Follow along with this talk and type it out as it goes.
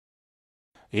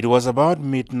It was about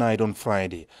midnight on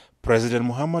Friday. President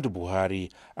Muhammadu Buhari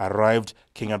arrived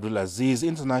King Abdulaziz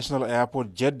International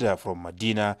Airport, Jeddah from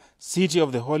Medina, city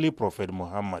of the Holy Prophet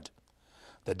Muhammad.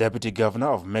 The Deputy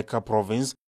Governor of Mecca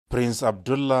Province, Prince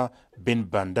Abdullah bin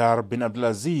Bandar bin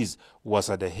Abdulaziz, was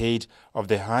at the head of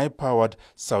the high-powered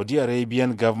Saudi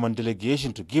Arabian government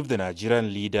delegation to give the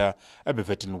Nigerian leader a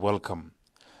befitting welcome.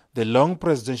 The long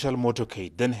presidential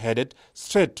motorcade then headed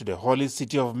straight to the holy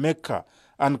city of Mecca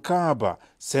and Kaaba,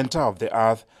 center of the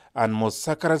earth and most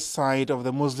sacred site of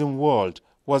the Muslim world,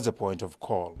 was the point of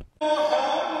call.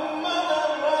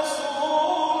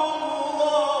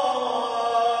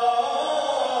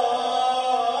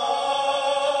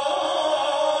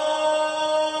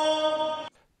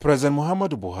 President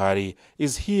Muhammadu Buhari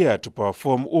is here to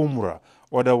perform Umrah,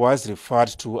 otherwise referred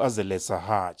to as the Lesser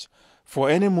Hajj. For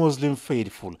any Muslim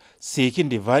faithful seeking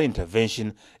divine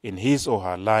intervention in his or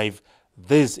her life,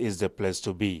 this is the place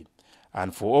to be.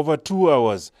 And for over 2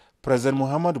 hours, President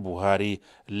Muhammadu Buhari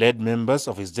led members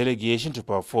of his delegation to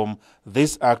perform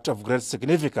this act of great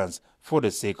significance for the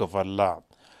sake of Allah.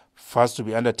 First to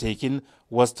be undertaken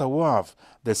was Tawaf,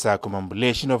 the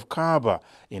circumambulation of Kaaba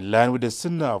in line with the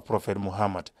Sunnah of Prophet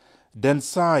Muhammad. Then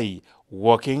Sa'i,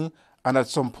 walking, and at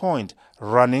some point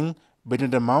running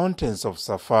between the mountains of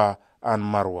Safa and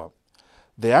Marwa.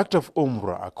 The act of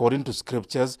Umrah, according to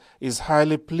scriptures, is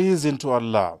highly pleasing to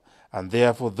Allah, and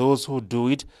therefore those who do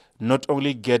it not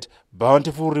only get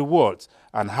bountiful rewards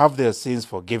and have their sins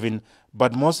forgiven,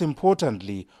 but most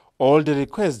importantly, all the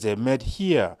requests they made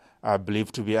here are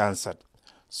believed to be answered.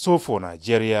 So for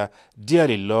Nigeria,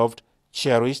 dearly loved,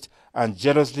 cherished, and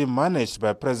jealously managed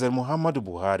by President Muhammadu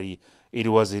Buhari, it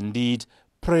was indeed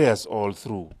prayers all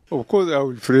through. Of course, I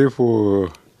will pray for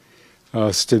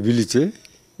stability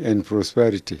and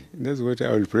prosperity. That's what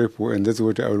I will pray for, and that's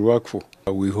what I will work for.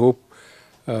 We hope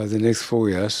the next 4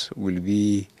 years will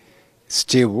be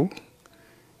stable,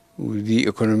 will be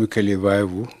economically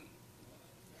viable,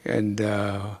 and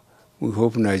we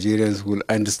hope Nigerians will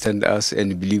understand us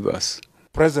and believe us.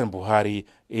 President Buhari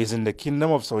is in the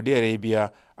Kingdom of Saudi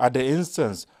Arabia at the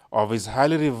instance of his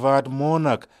highly revered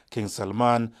monarch, King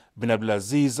Salman bin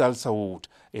Abdulaziz Al Saud,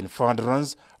 in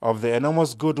furtherance of the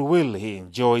enormous goodwill he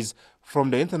enjoys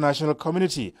from the international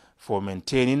community for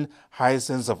maintaining high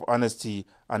sense of honesty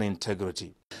and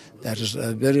integrity. There is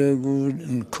a very good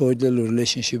and cordial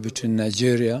relationship between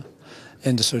Nigeria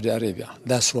and Saudi Arabia.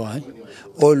 That's why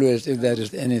always, if there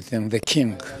is anything, the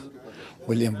king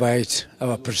will invite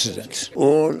our president.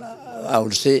 All I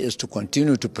would say is to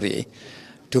continue to pray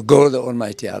to God the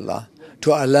Almighty Allah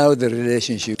to allow the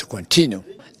relationship to continue.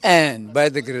 And by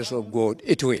the grace of God,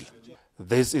 it will.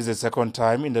 This is the second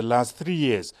time in the last 3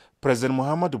 years President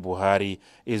Muhammadu Buhari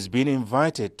is being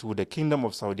invited to the Kingdom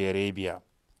of Saudi Arabia.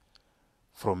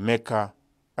 From Mecca,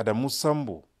 Adamu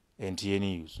Sambu, NTA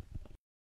News.